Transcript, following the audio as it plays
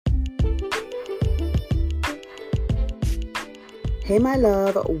Hey, my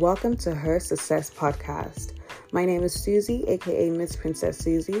love, welcome to Her Success Podcast. My name is Susie, aka Miss Princess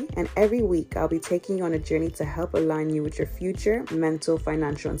Susie, and every week I'll be taking you on a journey to help align you with your future, mental,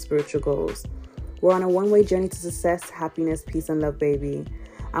 financial, and spiritual goals. We're on a one-way journey to success, happiness, peace, and love, baby.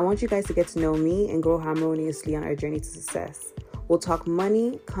 I want you guys to get to know me and grow harmoniously on our journey to success. We'll talk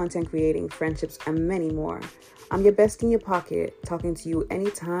money, content creating, friendships, and many more. I'm your best in your pocket, talking to you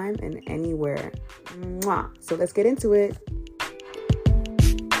anytime and anywhere. Mwah. So let's get into it.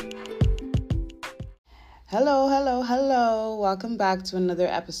 Hello. Welcome back to another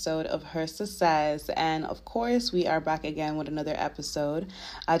episode of Her Success. And of course, we are back again with another episode.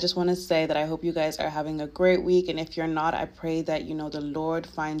 I just want to say that I hope you guys are having a great week. And if you're not, I pray that, the Lord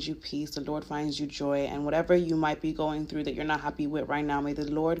finds you peace, the Lord finds you joy, and whatever you might be going through that you're not happy with right now, may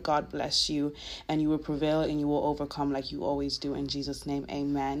the Lord God bless you and you will prevail and you will overcome like you always do. In Jesus' name,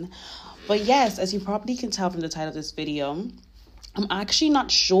 amen. But yes, as you probably can tell from the title of this video, I'm actually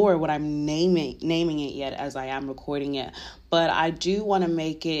not sure what I'm naming it yet as I am recording it, but I do want to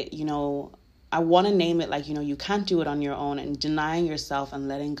make it, I want to name it like, you can't do it on your own, and denying yourself and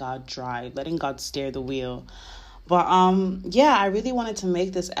letting God drive, letting God steer the wheel. But I really wanted to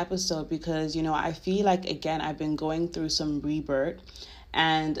make this episode because, I feel like, again, I've been going through some rebirth.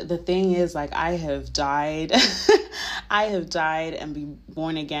 And the thing is, like, I have died. I have died and be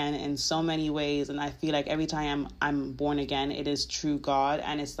born again in so many ways. And I feel like every time I'm born again, it is true God.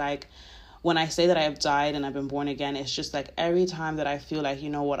 And it's like, when I say that I have died and I've been born again, it's just like every time that I feel like,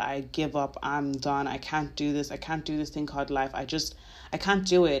 I give up, I'm done. I can't do this. I can't do this thing called life. I can't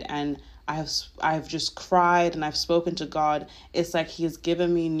do it. And I've just cried and I've spoken to God. It's like He's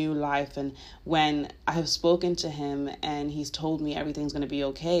given me new life. And when I have spoken to Him and He's told me everything's going to be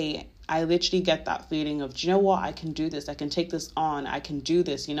okay, I literally get that feeling of, do you know what? I can do this. I can take this on. I can do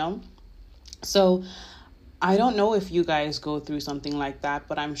this, So I don't know if you guys go through something like that,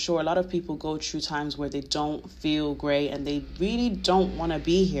 but I'm sure a lot of people go through times where they don't feel great and they really don't want to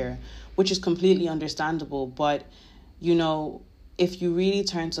be here, which is completely understandable. But, if you really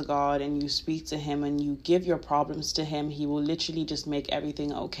turn to God and you speak to Him and you give your problems to Him, He will literally just make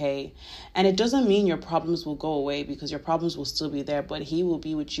everything okay. And it doesn't mean your problems will go away, because your problems will still be there, but He will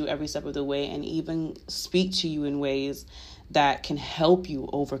be with you every step of the way and even speak to you in ways that can help you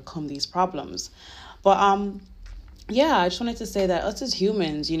overcome these problems. But I just wanted to say that us as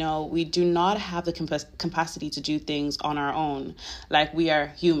humans, we do not have the capacity to do things on our own. Like, we are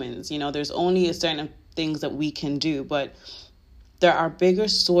humans, there's only a certain things that we can do, but there are bigger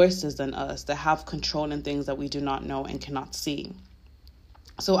sources than us that have control in things that we do not know and cannot see.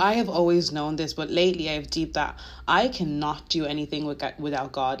 So I have always known this, but lately I have deep that I cannot do anything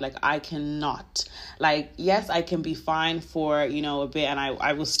without God. Like, I cannot. Like, yes, I can be fine for, a bit, and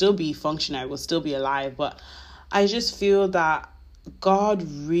I will still be functioning. I will still be alive. But I just feel that God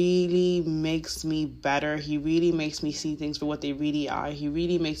really makes me better. He really makes me see things for what they really are. He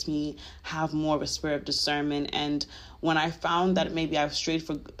really makes me have more of a spirit of discernment. And when I found that maybe I've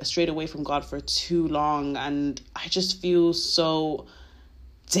strayed away from God for too long, and I just feel so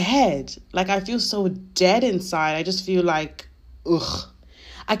dead. Like, I feel so dead inside. I just feel like, ugh.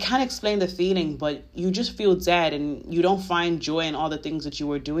 I can't explain the feeling, but you just feel dead and you don't find joy in all the things that you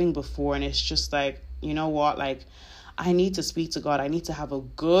were doing before. And it's just like, you know what? Like, I need to speak to God. I need to have a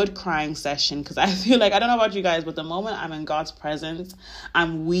good crying session, because I feel like, I don't know about you guys, but the moment I'm in God's presence,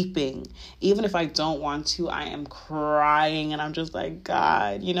 I'm weeping. Even if I don't want to, I am crying and I'm just like,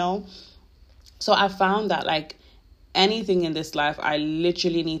 God, So I found that, like, anything in this life, I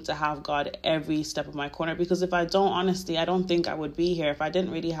literally need to have God every step of my corner, because if I don't, honestly, I don't think I would be here. If I didn't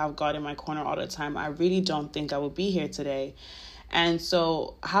really have God in my corner all the time, I really don't think I would be here today. And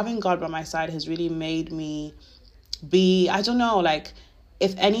so having God by my side has really made me I don't know, like,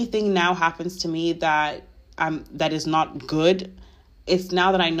 if anything now happens to me that is not good, it's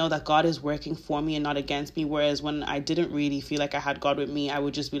now that I know that God is working for me and not against me. Whereas when I didn't really feel like I had God with me, I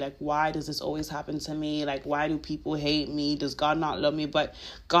would just be like, why does this always happen to me? Like, why do people hate me? Does God not love me? But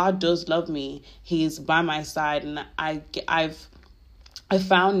God does love me. He's by my side. And I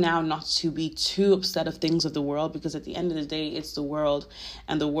found now not to be too upset of things of the world, because at the end of the day, it's the world,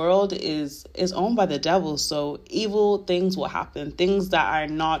 and the world is owned by the devil. So evil things will happen. Things that are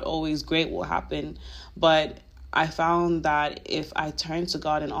not always great will happen. But I found that if I turn to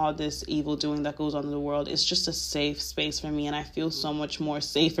God in all this evil doing that goes on in the world, it's just a safe space for me. And I feel so much more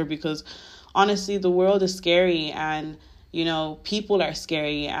safer, because honestly, the world is scary, and, people are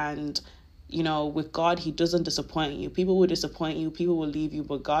scary, and with God, He doesn't disappoint you. People will disappoint you. People will leave you.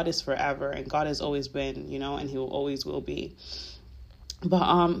 But God is forever. And God has always been, and He will always will be.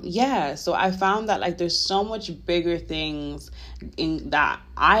 But yeah, so I found that like there's so much bigger things in that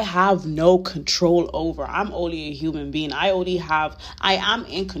I have no control over. I'm only a human being. I am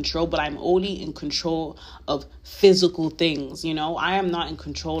in control, but I'm only in control of physical things, you know. I am not in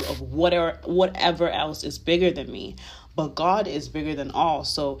control of whatever else is bigger than me. But God is bigger than all.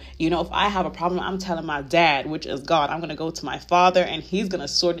 So, you know, if I have a problem, I'm telling my dad, which is God, I'm going to go to my Father and he's going to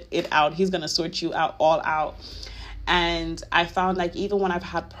sort it out. He's going to sort you out all out. And I found like even when I've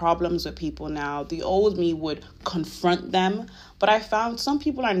had problems with people now, the old me would confront them. But I found some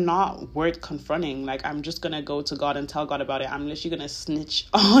people are not worth confronting. Like, I'm just going to go to God and tell God about it. I'm literally going to snitch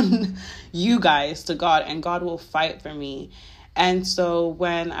on you guys to God, and God will fight for me. And so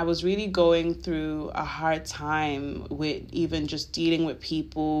when I was really going through a hard time with even just dealing with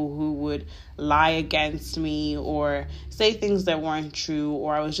people who would lie against me or say things that weren't true,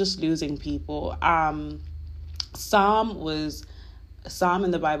 or I was just losing people, Psalm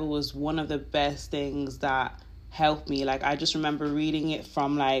in the Bible was one of the best things that helped me. Like, I just remember reading it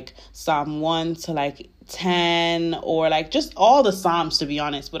from like Psalm 1 to like 10, or like just all the Psalms, to be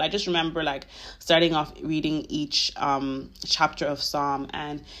honest. But I just remember like starting off reading each chapter of Psalm,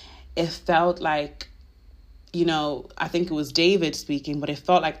 and it felt like, you know, I think it was David speaking, but it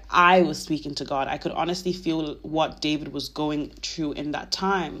felt like I was speaking to God. I could honestly feel what David was going through in that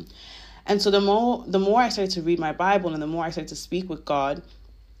time. And so the more I started to read my Bible and the more I started to speak with God,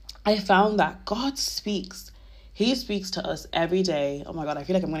 I found that God speaks. He speaks to us every day. Oh my God, I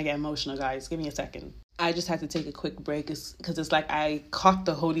feel like I'm going to get emotional, guys. Give me a second. I just had to take a quick break because it's like I caught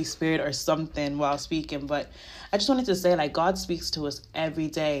the Holy Spirit or something while speaking. But I just wanted to say, like, God speaks to us every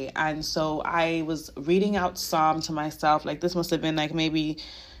day. And so I was reading out Psalm to myself. Like, this must have been like maybe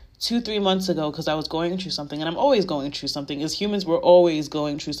 2-3 months ago, because I was going through something, and I'm always going through something. As humans, we're always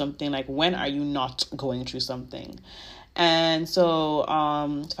going through something. Like, when are you not going through something? And so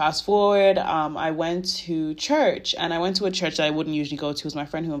fast forward, I went to church, and I went to a church that I wouldn't usually go to. It was my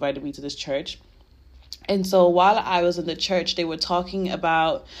friend who invited me to this church. And so while I was in the church, they were talking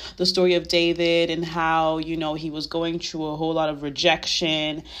about the story of David and how, you know, he was going through a whole lot of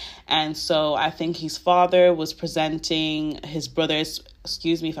rejection. And so I think his father was presenting his brothers,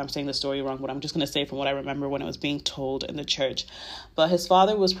 excuse me if I'm saying the story wrong, but I'm just going to say from what I remember when it was being told in the church. But his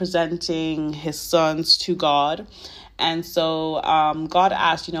father was presenting his sons to God. And so God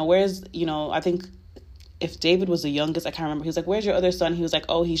asked, you know, where's, you know, I think if David was the youngest, I can't remember. He was like, where's your other son? He was like,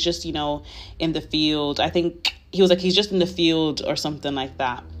 oh, he's just, you know, in the field. I think he was like, he's just in the field or something like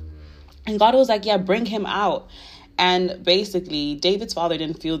that. And God was like, yeah, bring him out. And basically, David's father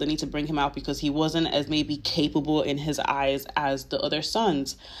didn't feel the need to bring him out because he wasn't as maybe capable in his eyes as the other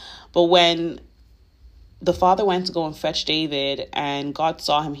sons. But when the father went to go and fetch David and God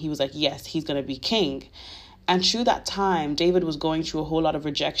saw him, he was like, yes, he's going to be king. And through that time, David was going through a whole lot of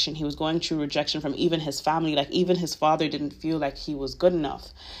rejection. He was going through rejection from even his family. Like, even his father didn't feel like he was good enough.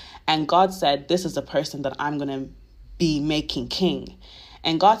 And God said, this is the person that I'm going to be making king.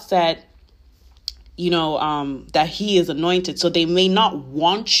 And God said, you know, that he is anointed. So they may not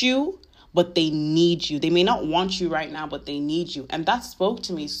want you, but they need you. They may not want you right now, but they need you. And that spoke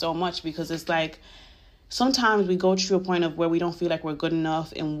to me so much, because it's like, sometimes we go through a point of where we don't feel like we're good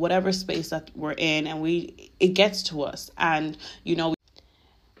enough in whatever space that we're in, and it gets to us, and, you know,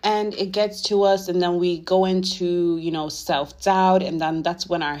 and it gets to us, and then we go into, you know, self-doubt, and then that's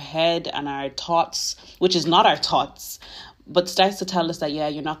when our head and our thoughts, which is not our thoughts, but starts to tell us that, yeah,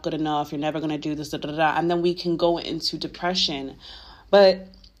 you're not good enough, you're never going to do this, da, da, da, and then we can go into depression. But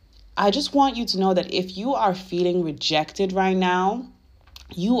I just want you to know that if you are feeling rejected right now,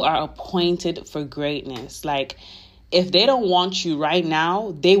 you are appointed for greatness. Like, if they don't want you right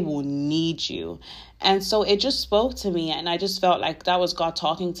now, they will need you. And so it just spoke to me, and I just felt like that was God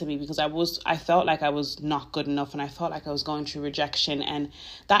talking to me, because I felt like I was not good enough, and I felt like I was going through rejection, and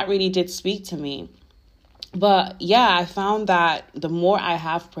that really did speak to me. But yeah, I found that the more I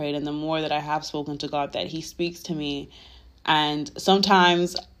have prayed and the more that I have spoken to God, that he speaks to me. And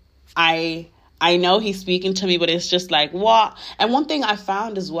sometimes I know he's speaking to me, but it's just like, what? And one thing I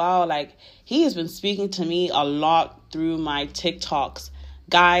found as well, like, he has been speaking to me a lot through my TikToks.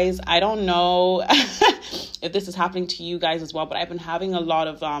 Guys, I don't know if this is happening to you guys as well, but I've been having a lot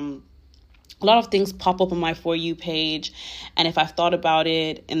of things pop up on my For You page. And if I've thought about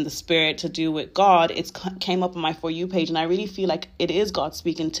it in the spirit to do with God, it's came up on my For You page. And I really feel like it is God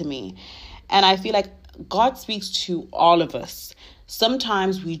speaking to me. And I feel like God speaks to all of us.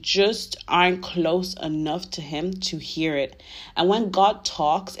 Sometimes we just aren't close enough to him to hear it. And when God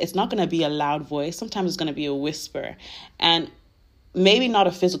talks, it's not going to be a loud voice. Sometimes it's going to be a whisper. And maybe not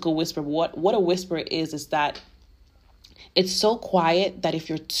a physical whisper. But what a whisper is that It's so quiet that if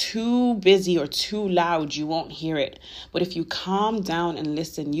you're too busy or too loud, you won't hear it. But if you calm down and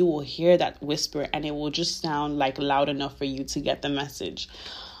listen, you will hear that whisper, and it will just sound like loud enough for you to get the message.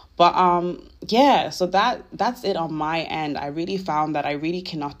 But yeah, so that's it on my end. I really found that I really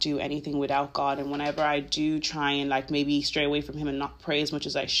cannot do anything without God. And whenever I do try and like maybe stray away from him and not pray as much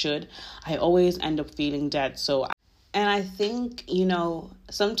as I should, I always end up feeling dead. And I think,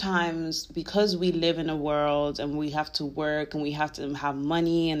 sometimes because we live in a world and we have to work and we have to have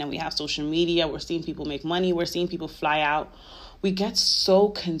money, and then we have social media, we're seeing people make money, we're seeing people fly out. We get so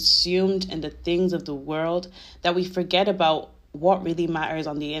consumed in the things of the world that we forget about what really matters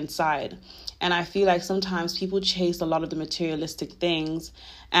on the inside. And I feel like sometimes people chase a lot of the materialistic things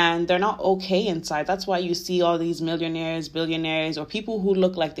and they're not okay inside. That's why you see all these millionaires, billionaires, or people who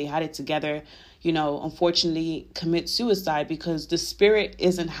look like they had it together, unfortunately commit suicide because the spirit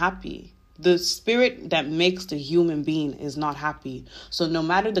isn't happy. The spirit that makes the human being is not happy. So no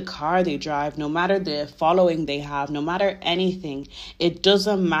matter the car they drive, no matter the following they have, no matter anything, it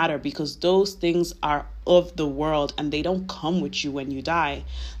doesn't matter because those things are of the world and they don't come with you when you die.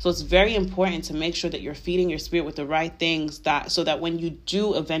 So it's very important to make sure that you're feeding your spirit with the right things so that when you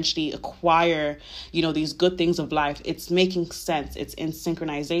do eventually acquire, these good things of life, it's making sense. It's in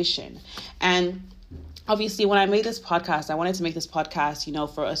synchronization. And obviously, when I made this podcast, I wanted to make this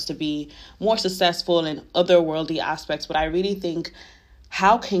podcast, for us to be more successful in other worldly aspects. But I really think,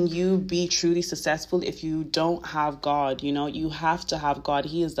 how can you be truly successful if you don't have God? You have to have God.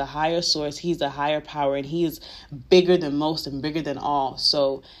 He is the higher source. He's the higher power, and he is bigger than most and bigger than all.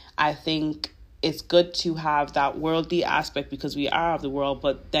 So I think it's good to have that worldly aspect because we are of the world,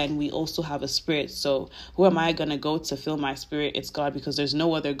 but then we also have a spirit. So who am I going to go to fill my spirit? It's God, because there's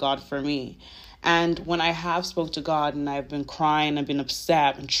no other God for me. And when I have spoke to God and I've been crying, I've been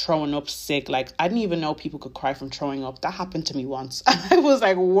upset and throwing up sick, like I didn't even know people could cry from throwing up. That happened to me once. I was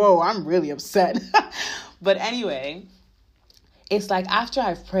like, whoa, I'm really upset. But anyway, it's like after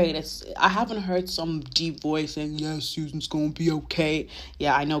I've prayed, I haven't heard some deep voice saying, yes, Susan's going to be okay.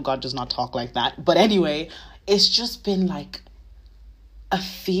 Yeah, I know God does not talk like that. But anyway, it's just been like a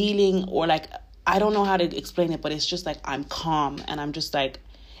feeling, or like, I don't know how to explain it, but it's just like I'm calm and I'm just like,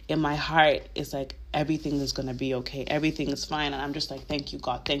 in my heart, it's like everything is going to be okay. Everything is fine. And I'm just like, thank you,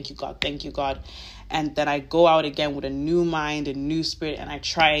 God. Thank you, God. Thank you, God. And then I go out again with a new mind, a new spirit, and I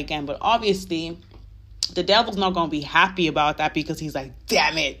try again. But obviously, the devil's not going to be happy about that because he's like,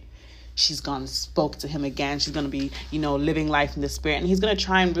 damn it. She's gone spoke to him again. She's going to be, living life in the spirit. And he's going to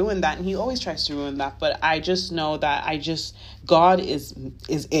try and ruin that. And he always tries to ruin that. But I just know that God is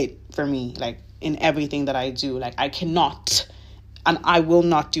it for me, like in everything that I do. Like I cannot and I will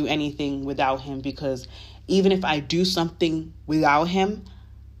not do anything without him, because even if I do something without him,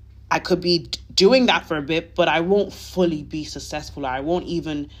 I could be doing that for a bit, but I won't fully be successful. I won't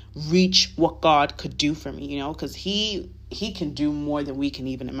even reach what God could do for me, because he can do more than we can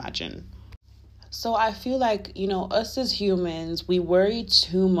even imagine. So I feel like, us as humans, we worry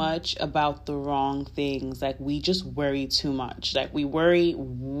too much about the wrong things. Like we just worry too much. Like we worry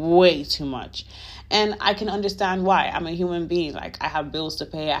way too much. And I can understand why. I'm a human being. Like I have bills to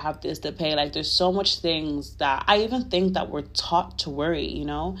pay. I have this to pay. Like there's so much things that I even think that we're taught to worry,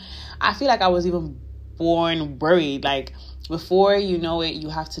 I feel like I was even born worried. Like before you know it, you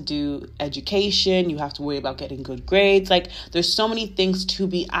have to do education. You have to worry about getting good grades. Like there's so many things to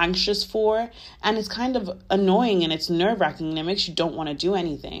be anxious for. And it's kind of annoying and it's nerve-wracking and it makes you don't want to do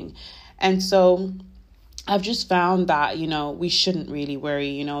anything. And so I've just found that, we shouldn't really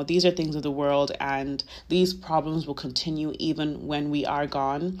worry. These are things of the world and these problems will continue even when we are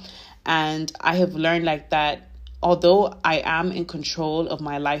gone. And I have learned like that, although I am in control of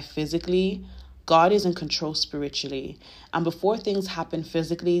my life physically, God is in control spiritually. And before things happen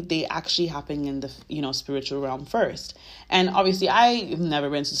physically, they actually happen in the, spiritual realm first. And obviously, I've never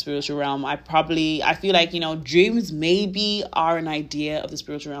been to the spiritual realm. I feel like, dreams maybe are an idea of the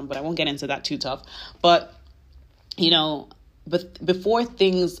spiritual realm, but I won't get into that too tough. But, but before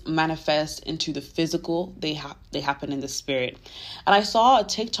things manifest into the physical, they happen in the spirit. And I saw a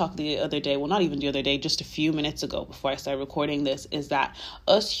TikTok the other day, well, not even the other day, just a few minutes ago before I started recording this, is that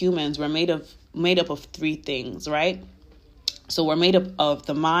us humans were made up of three things, right? So we're made up of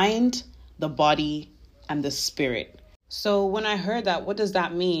the mind, the body, and the spirit. So when I heard that, what does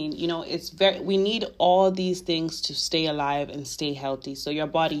that mean? We need all these things to stay alive and stay healthy. So your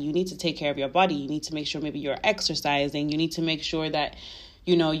body, you need to take care of your body. You need to make sure maybe you're exercising. You need to make sure that,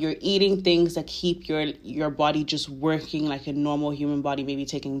 you're eating things that keep your body just working like a normal human body, maybe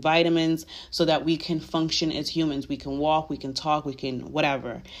taking vitamins so that we can function as humans. We can walk, we can talk, we can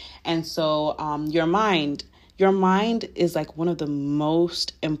whatever. And so your mind, your mind is like one of the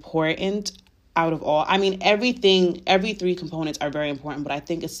most important out of all. I mean, everything, every three components are very important, but I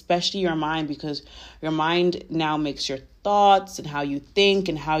think especially your mind, because your mind now makes your thoughts and how you think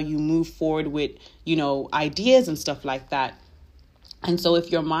and how you move forward with, ideas and stuff like that. And so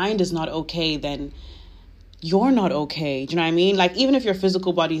if your mind is not okay, then you're not okay. Do you know what I mean? Like, even if your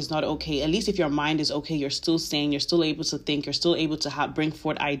physical body is not okay, at least if your mind is okay, you're still sane, you're still able to think, you're still able to bring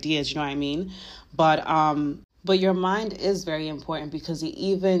forth ideas. You know what I mean? But your mind is very important because it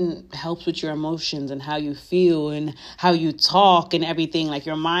even helps with your emotions and how you feel and how you talk and everything. Like,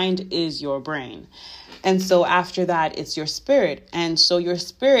 your mind is your brain. And so after that, it's your spirit. And so your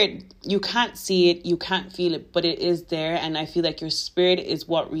spirit, you can't see it, you can't feel it, but it is there. And I feel like your spirit is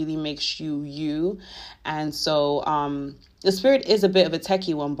what really makes you you. And so the spirit is a bit of a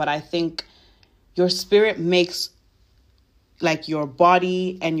techie one, but I think your spirit makes like your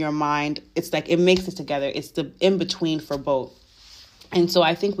body and your mind, it's like it makes it together. It's the in between for both. And so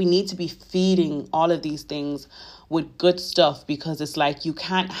I think we need to be feeding all of these things with good stuff, because it's like you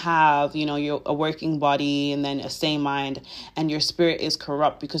can't have, a working body and then a sane mind and your spirit is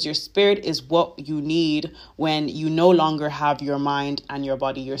corrupt, because your spirit is what you need when you no longer have your mind and your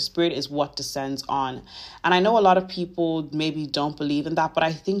body. Your spirit is what descends on. And I know a lot of people maybe don't believe in that, but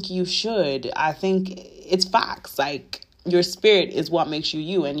I think you should. I think it's facts. Like, your spirit is what makes you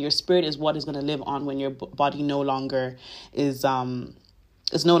you, and your spirit is what is going to live on when your body no longer is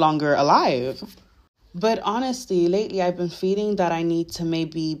no longer alive. But honestly, lately I've been feeling that I need to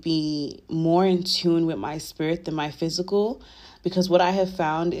maybe be more in tune with my spirit than my physical, because what I have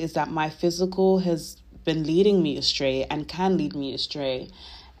found is that my physical has been leading me astray and can lead me astray.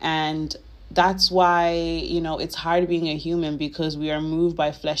 And that's why, it's hard being a human, because we are moved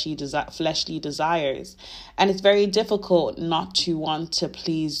by fleshly desires. And it's very difficult not to want to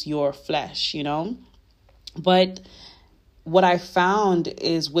please your flesh, But what I found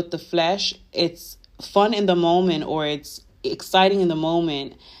is with the flesh, it's fun in the moment, or it's exciting in the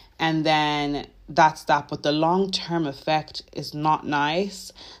moment, and then that's that. But the long-term effect is not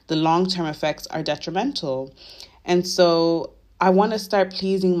nice. The long-term effects are detrimental. And so I want to start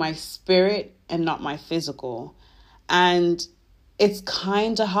pleasing my spirit and not my physical. And it's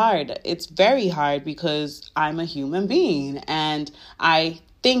kind of hard. It's very hard, because I'm a human being and I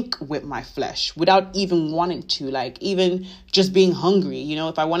think with my flesh without even wanting to, like even just being hungry.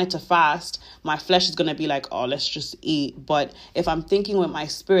 If I wanted to fast, my flesh is going to be like, oh, let's just eat. But if I'm thinking with my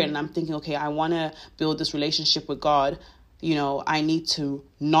spirit and I'm thinking, okay, I want to build this relationship with God, I need to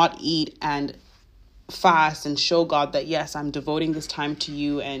not eat and fast and show God that, yes, I'm devoting this time to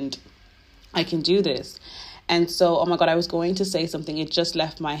you and I can do this. And so, oh my God, I was going to say something. It just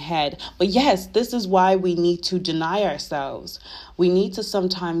left my head. But yes, this is why we need to deny ourselves. We need to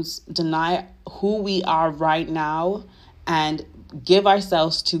sometimes deny who we are right now and give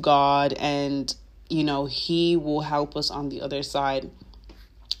ourselves to God. And, He will help us on the other side.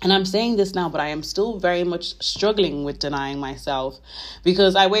 And I'm saying this now, but I am still very much struggling with denying myself,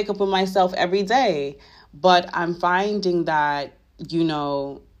 because I wake up with myself every day. But I'm finding that,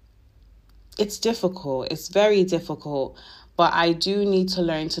 it's difficult. It's very difficult. But I do need to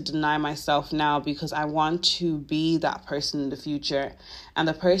learn to deny myself now, because I want to be that person in the future. And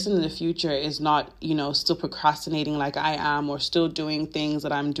the person in the future is not, still procrastinating like I am, or still doing things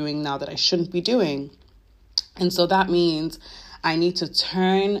that I'm doing now that I shouldn't be doing. And so that means I need to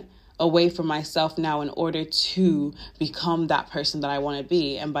turn away from myself now in order to become that person that I want to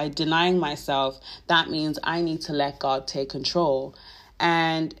be. And by denying myself, that means I need to let God take control.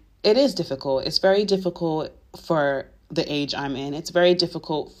 And it is difficult. It's very difficult for the age I'm in. It's very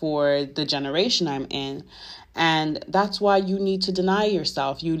difficult for the generation I'm in. And that's why you need to deny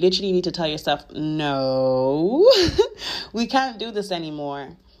yourself. You literally need to tell yourself, no, we can't do this anymore.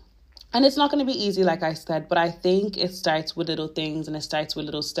 And it's not going to be easy, like I said, but I think it starts with little things and it starts with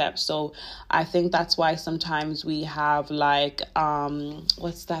little steps. So I think that's why sometimes we have like,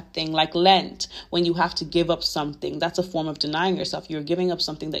 what's that thing? Like Lent, when you have to give up something. That's a form of denying yourself. You're giving up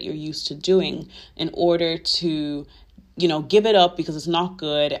something that you're used to doing in order to, give it up because it's not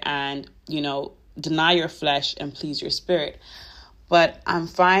good, and, deny your flesh and please your spirit. But I'm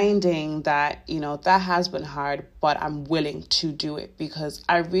finding that, that has been hard, but I'm willing to do it because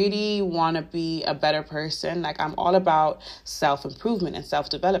I really want to be a better person. Like, I'm all about self-improvement and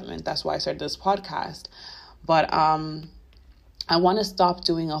self-development. That's why I started this podcast. But I want to stop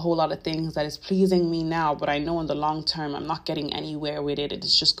doing a whole lot of things that is pleasing me now, but I know in the long term I'm not getting anywhere with it.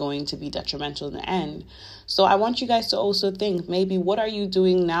 It's just going to be detrimental in the end. So I want you guys to also think, maybe what are you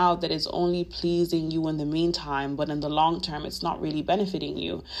doing now that is only pleasing you in the meantime, but in the long term it's not really benefiting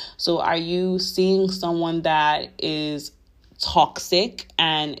you? So are you seeing someone that is toxic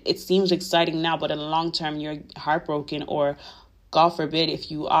and it seems exciting now, but in the long term you're heartbroken, or God forbid,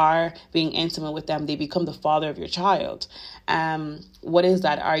 if you are being intimate with them, they become the father of your child? What is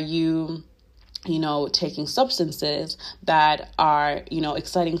that? Are you, taking substances that are,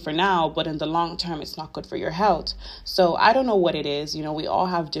 exciting for now, but in the long term, it's not good for your health? So I don't know what it is. We all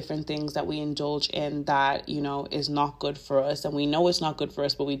have different things that we indulge in that, is not good for us. And we know it's not good for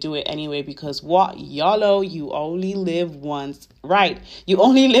us, but we do it anyway because what? YOLO, you only live once, right? You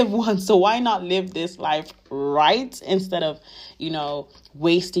only live once. So why not live this life right instead of,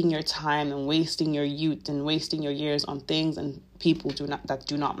 wasting your time and wasting your youth and wasting your years on things and people that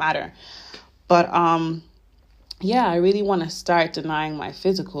do not matter. But I really want to start denying my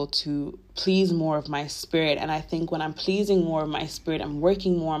physical to please more of my spirit. And I think when I'm pleasing more of my spirit, I'm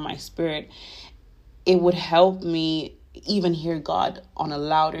working more on my spirit, it would help me even hear God on a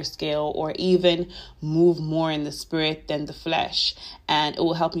louder scale, or even move more in the spirit than the flesh. And it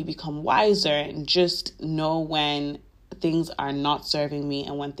will help me become wiser and just know when things are not serving me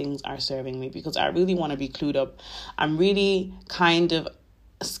and when things are serving me, because I really want to be clued up. I'm really kind of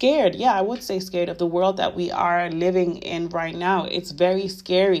scared. Yeah, I would say scared of the world that we are living in right now. It's very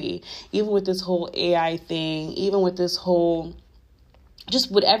scary, even with this whole AI thing, even with this whole,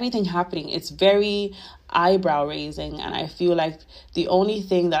 just with everything happening. It's very eyebrow raising. And I feel like the only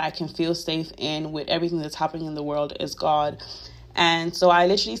thing that I can feel safe in with everything that's happening in the world is God. And so I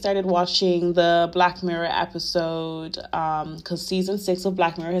literally started watching the Black Mirror episode because season 6 of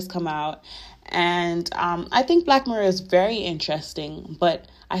Black Mirror has come out. And I think Black Mirror is very interesting, but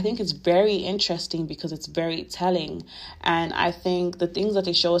I think it's very interesting because it's very telling. And I think the things that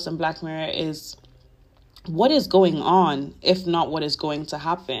they show us in Black Mirror is what is going on, if not what is going to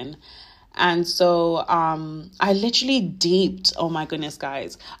happen. And so I literally deeped, oh my goodness,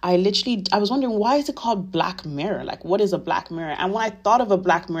 guys. I was wondering, why is it called Black Mirror? Like, what is a Black Mirror? And when I thought of a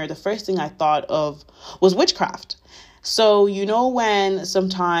Black Mirror, the first thing I thought of was witchcraft. So, when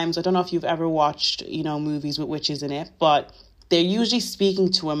sometimes, I don't know if you've ever watched, movies with witches in it, but they're usually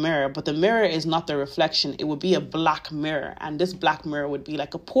speaking to a mirror, but the mirror is not the reflection. It would be a black mirror. And this black mirror would be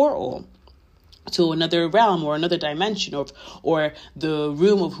like a portal to another realm or another dimension or the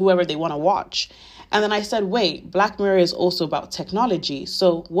room of whoever they want to watch. And then I said, wait, Black Mirror is also about technology.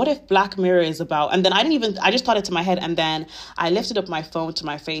 So what if Black Mirror is about, and then I just thought it to my head, and then I lifted up my phone to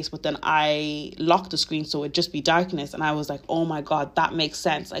my face, but then I locked the screen so it'd just be darkness. And I was like, oh my God, that makes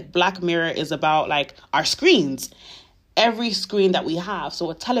sense. Like, Black Mirror is about like our screens, every screen that we have.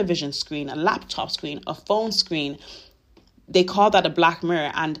 So a television screen, a laptop screen, a phone screen, they call that a Black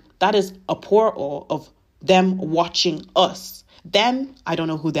Mirror, and that is a portal of them watching us. Them, I don't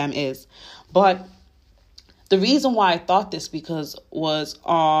know who them is, but the reason why I thought this was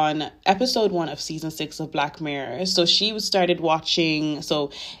on episode 1 of season 6 of Black Mirror. So she started watching, so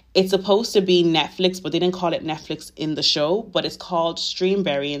it's supposed to be Netflix, but they didn't call it Netflix in the show, but it's called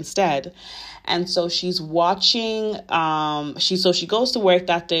Streamberry instead. And so she's watching, she goes to work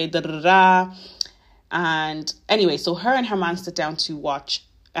that day, and anyway, so her and her man sit down to watch,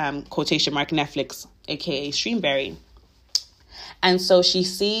 quotation mark, Netflix, aka Streamberry. And so she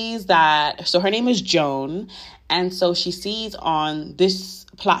sees that, so her name is Joan. And so she sees on this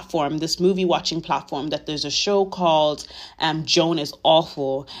platform, this movie watching platform, that there's a show called Joan is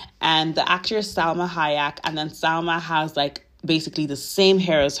Awful. And the actor is Salma Hayek. And then Salma has like basically the same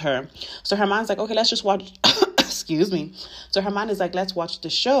hair as her. So her man's like, okay, let's just watch, excuse me. So her man is like, let's watch the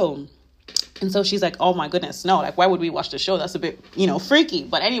show. And so she's like, oh my goodness, no, like, why would we watch the show? That's a bit, freaky.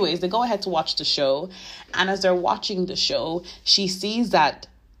 But anyways, they go ahead to watch the show. And as they're watching the show, she sees that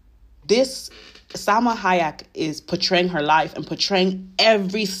this Salma Hayek is portraying her life and portraying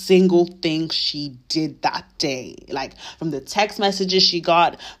every single thing she did that day. Like, from the text messages she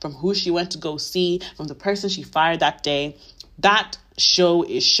got, from who she went to go see, from the person she fired that day. That show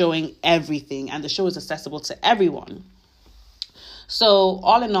is showing everything, and the show is accessible to everyone. So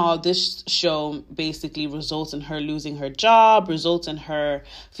all in all, this show basically results in her losing her job, results in her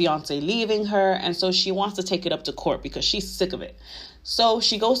fiance leaving her. And so she wants to take it up to court because she's sick of it. So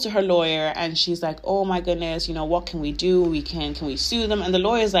she goes to her lawyer and she's like, oh my goodness, what can we do? Can we sue them? And the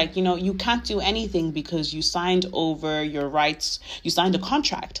lawyer's like, you can't do anything because you signed over your rights. You signed a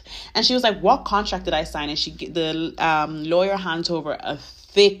contract. And she was like, what contract did I sign? And the lawyer hands over a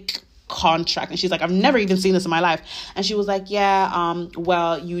thick contract. And she's like, I've never even seen this in my life. And she was like, yeah,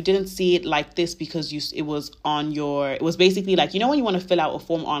 well, you didn't see it like this because it was basically like, when you want to fill out a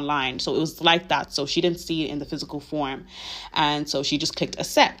form online. So it was like that. So she didn't see it in the physical form. And so she just clicked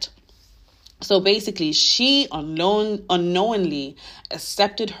accept. So basically, she unknowingly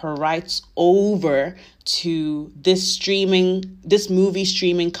accepted her rights over to this movie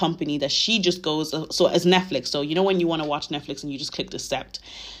streaming company that she just goes, so as Netflix. So, when you want to watch Netflix and you just clicked accept,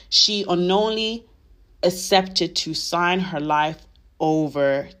 she unknowingly accepted to sign her life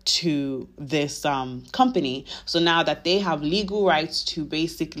over to this company. So now that they have legal rights to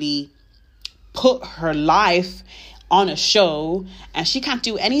basically put her life on a show, and she can't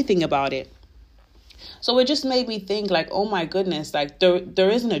do anything about it. So it just made me think like, oh my goodness, like there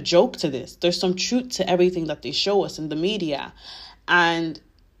isn't a joke to this. There's some truth to everything that they show us in the media. And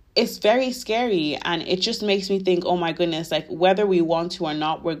it's very scary. And it just makes me think, oh my goodness, like whether we want to or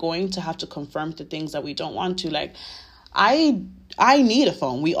not, we're going to have to confirm the things that we don't want to. Like I need a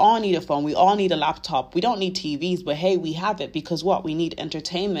phone. We all need a phone. We all need a laptop. We don't need TVs, but hey, we have it because what? We need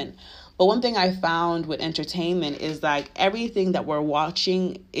entertainment. But one thing I found with entertainment is like everything that we're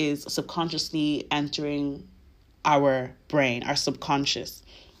watching is subconsciously entering our brain, our subconscious.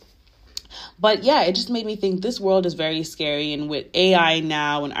 But yeah, it just made me think this world is very scary. And with AI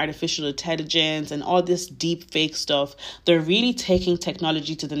now and artificial intelligence and all this deep fake stuff, they're really taking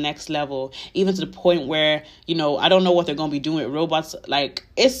technology to the next level, even to the point where, I don't know what they're going to be doing with robots. Like,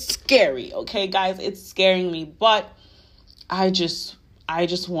 it's scary. Okay, guys, it's scaring me. But I just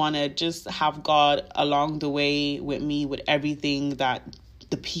want to just have God along the way with me with everything that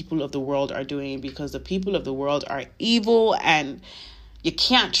the people of the world are doing, because the people of the world are evil and you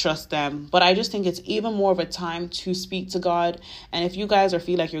can't trust them. But I just think it's even more of a time to speak to God. And if you guys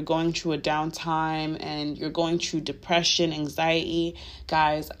feel like you're going through a downtime and you're going through depression, anxiety,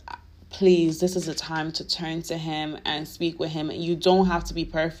 guys, please, this is a time to turn to him and speak with him. You don't have to be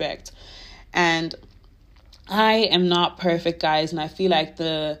perfect. And I am not perfect, guys, and I feel like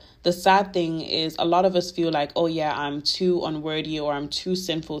the sad thing is a lot of us feel like, oh yeah, I'm too unworthy or I'm too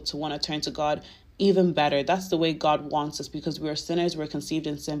sinful to want to turn to God. Even better, that's the way God wants us, because we're sinners, we're conceived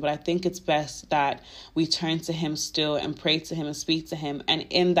in sin. But I think it's best that we turn to him still and pray to him and speak to him. And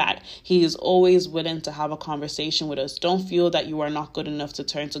in that, he is always willing to have a conversation with us. Don't feel that you are not good enough to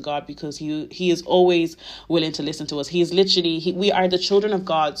turn to God, because he is always willing to listen to us. He is literally, we are the children of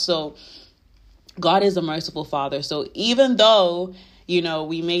God. So God is a merciful Father. So even though,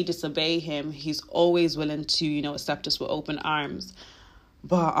 we may disobey him, he's always willing to, accept us with open arms.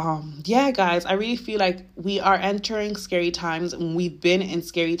 But yeah, guys, I really feel like we are entering scary times, and we've been in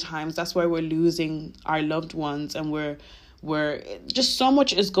scary times. That's why we're losing our loved ones, and we're just so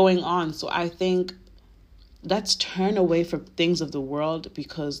much is going on. So I think let's turn away from things of the world,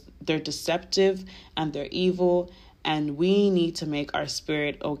 because they're deceptive and they're evil, and we need to make our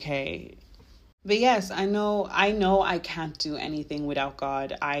spirit okay. But yes, I know I can't do anything without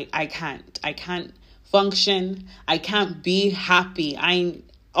God. I can't function. I can't be happy.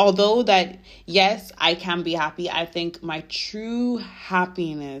 Although that, yes, I can be happy, I think my true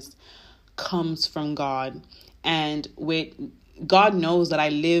happiness comes from God. And God knows that I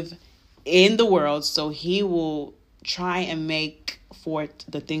live in the world, so he will try and make forth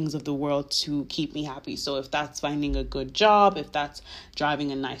the things of the world to keep me happy. So if that's finding a good job, if that's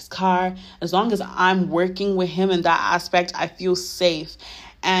driving a nice car, as long as I'm working with him in that aspect, I feel safe.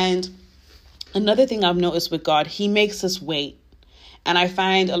 And another thing I've noticed with God, he makes us wait. And I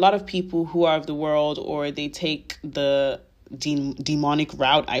find a lot of people who are of the world, or they take the demonic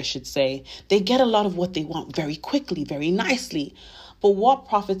route, I should say, they get a lot of what they want very quickly, very nicely. But what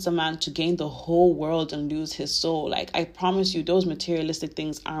profits a man to gain the whole world and lose his soul? Like, I promise you, those materialistic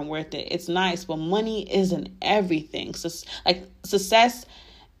things aren't worth it. It's nice, but money isn't everything. So, success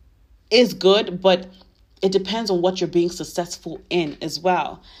is good, but it depends on what you're being successful in as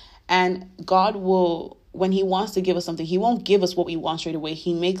well. And God will, when he wants to give us something, he won't give us what we want straight away.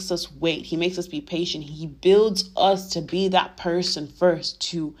 He makes us wait. He makes us be patient. He builds us to be that person first,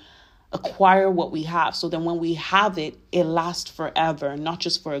 to acquire what we have. So then when we have it, it lasts forever, not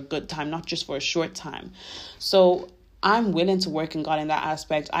just for a good time, not just for a short time. So I'm willing to work in God in that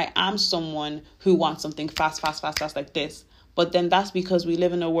aspect. I am someone who wants something fast like this. But then that's because we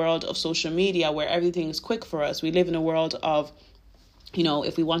live in a world of social media where everything is quick for us. We live in a world of,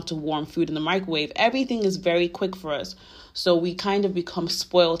 if we want to warm food in the microwave, everything is very quick for us. So we kind of become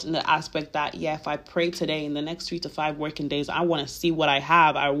spoiled in the aspect that, yeah, if I pray today, in the next 3 to 5 working days, I want to see what I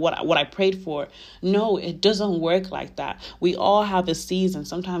have or what I prayed for. No, it doesn't work like that. We all have a season.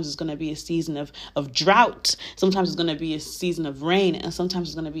 Sometimes it's going to be a season of drought. Sometimes it's going to be a season of rain. And sometimes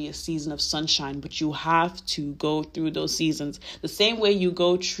it's going to be a season of sunshine. But you have to go through those seasons. The same way you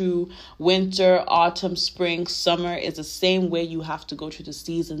go through winter, autumn, spring, summer is the same way you have to go through the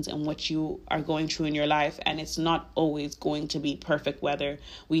seasons and what you are going through in your life. And it's not always going to be perfect weather.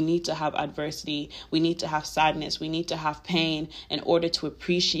 We need to have adversity. We need to have sadness. We need to have pain in order to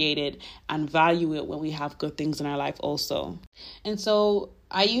appreciate it and value it when we have good things in our life also. And so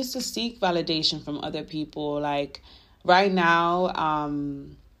I used to seek validation from other people. Like right now,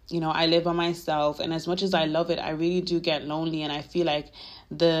 I live by myself, and as much as I love it, I really do get lonely, and I feel like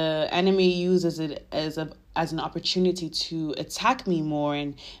the enemy uses it as an opportunity to attack me more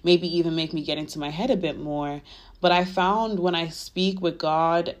and maybe even make me get into my head a bit more. But I found when I speak with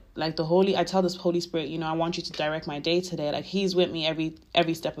God, like I tell this Holy Spirit, I want you to direct my day today. Like he's with me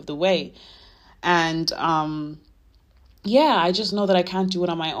every step of the way. And I just know that I can't do it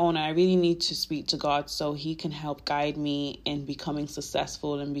on my own. I really need to speak to God so he can help guide me in becoming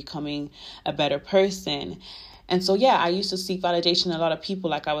successful and becoming a better person. And so, I used to seek validation in a lot of people,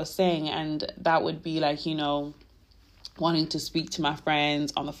 like I was saying, and that would be like, wanting to speak to my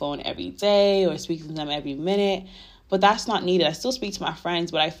friends on the phone every day or speak to them every minute. But that's not needed. I still speak to my friends,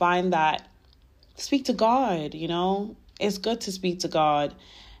 but I find that speak to God, it's good to speak to God.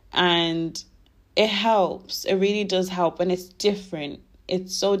 And it helps. It really does help. And it's different.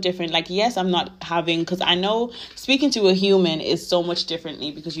 It's so different. Like, yes, I'm not because I know speaking to a human is so much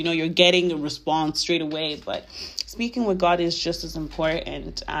differently because, you're getting a response straight away. But speaking with God is just as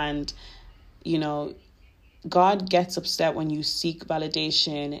important. And, God gets upset when you seek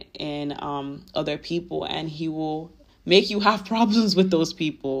validation in other people, and he will make you have problems with those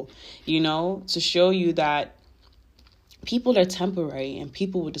people, to show you that people are temporary and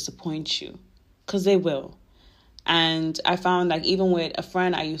people will disappoint you. Because they will. And I found like even with a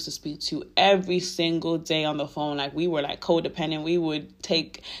friend I used to speak to every single day on the phone, like we were like codependent. We would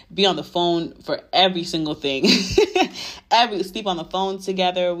be on the phone for every single thing. Sleep on the phone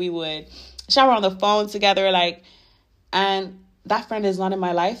together. We would shower on the phone together. And that friend is not in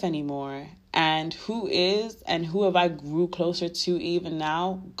my life anymore. And who have I grew closer to even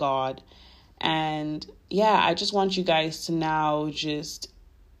now? God. And I just want you guys to now just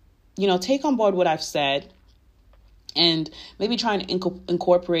take on board what I've said and maybe try and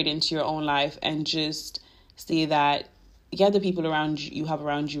incorporate it into your own life and just see that, the people you have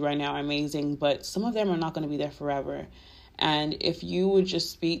around you right now are amazing, but some of them are not going to be there forever. And if you would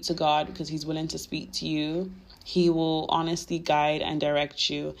just speak to God because he's willing to speak to you, he will honestly guide and direct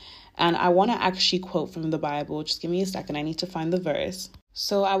you. And I want to actually quote from the Bible. Just give me a second. I need to find the verse.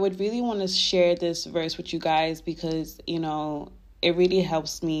 So I would really want to share this verse with you guys because, it really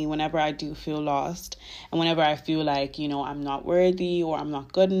helps me whenever I do feel lost and whenever I feel like, I'm not worthy or I'm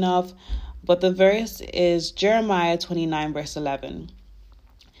not good enough. But the verse is Jeremiah 29, verse 11.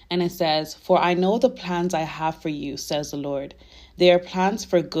 And it says, "For I know the plans I have for you, says the Lord. They are plans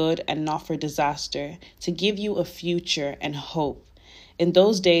for good and not for disaster, to give you a future and hope. In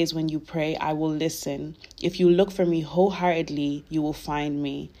those days when you pray, I will listen. If you look for me wholeheartedly, you will find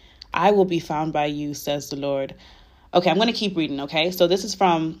me. I will be found by you, says the Lord." Okay, I'm going to keep reading, okay? So this is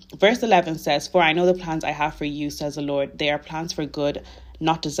from verse 11 says, "For I know the plans I have for you, says the Lord. They are plans for good,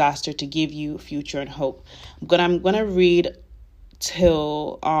 not disaster, to give you future and hope." I'm going to read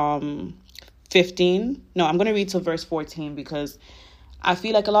till 15. No, I'm going to read till verse 14 because I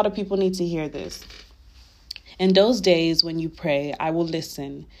feel like a lot of people need to hear this. "In those days when you pray, I will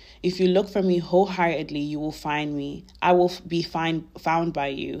listen. If you look for me wholeheartedly, you will find me. I will be found by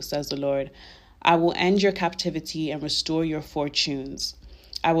you, says the Lord. I will end your captivity and restore your fortunes.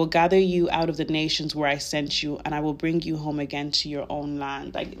 I will gather you out of the nations where I sent you, and I will bring you home again to your own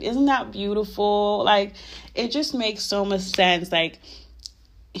land." Like, isn't that beautiful? Like, it just makes so much sense. Like,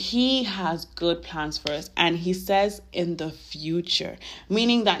 he has good plans for us, and he says in the future,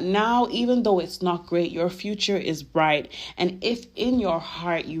 meaning that now, even though it's not great, your future is bright. And if in your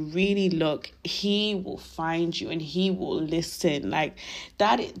heart you really look, he will find you and he will listen. Like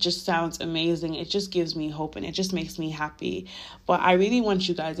that, it just sounds amazing. It just gives me hope and it just makes me happy. But I really want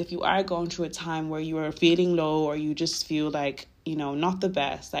you guys, if you are going through a time where you are feeling low or you just feel like, not the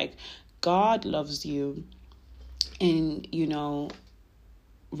best, like God loves you. And,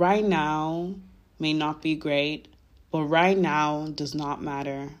 right now may not be great, but right now does not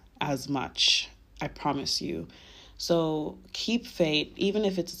matter as much. I promise you. So keep faith, even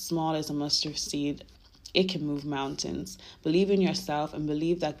if it's as small as a mustard seed. it can move mountains. Believe in yourself and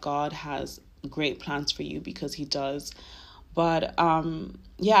believe that God has great plans for you, because he does. But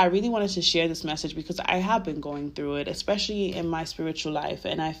I really wanted to share this message because I have been going through it, especially in my spiritual life.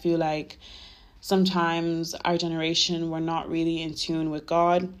 And I feel like sometimes our generation, we're not really in tune with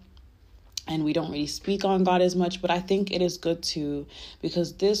God, and we don't really speak on God as much. But I think it is good too,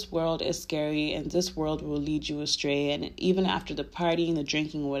 because this world is scary and this world will lead you astray. And even after the partying, the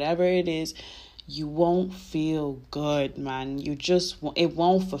drinking, whatever it is, you won't feel good, man. It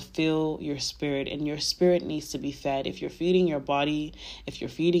won't fulfill your spirit, and your spirit needs to be fed. If you're feeding your body, if you're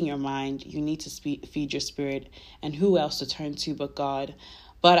feeding your mind, you need to feed your spirit. And who else to turn to but God?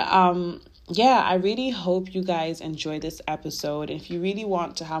 But I really hope you guys enjoy this episode. If you really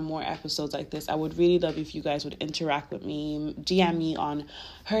want to have more episodes like this, I would really love if you guys would interact with me. DM me on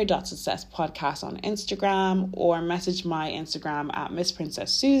her.success podcast on Instagram, or message my Instagram at Miss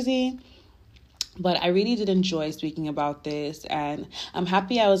Princess Susie. But I really did enjoy speaking about this, and I'm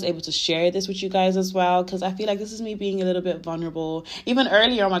happy I was able to share this with you guys as well, because I feel like this is me being a little bit vulnerable. Even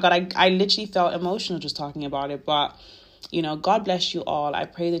earlier, oh my God, I literally felt emotional just talking about it. But God bless you all. I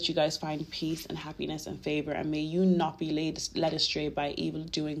pray that you guys find peace and happiness and favor, and may you not be led astray by evil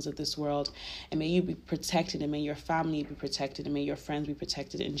doings of this world, and may you be protected, and may your family be protected, and may your friends be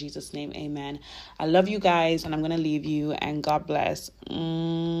protected, in Jesus' name, amen. I love you guys, and I'm gonna leave you, and God bless.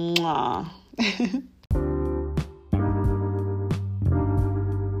 Mwah.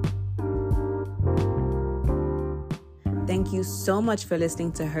 Thank you so much for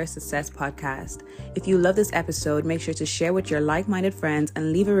listening to Her Success Podcast. If you love this episode, make sure to share with your like-minded friends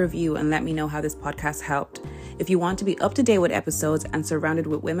and leave a review and let me know how this podcast helped. If you want to be up to date with episodes and surrounded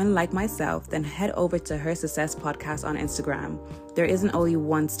with women like myself, then head over to Her Success Podcast on Instagram. There isn't only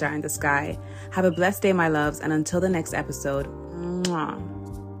one star in the sky. Have a blessed day, my loves, and until the next episode, mwah.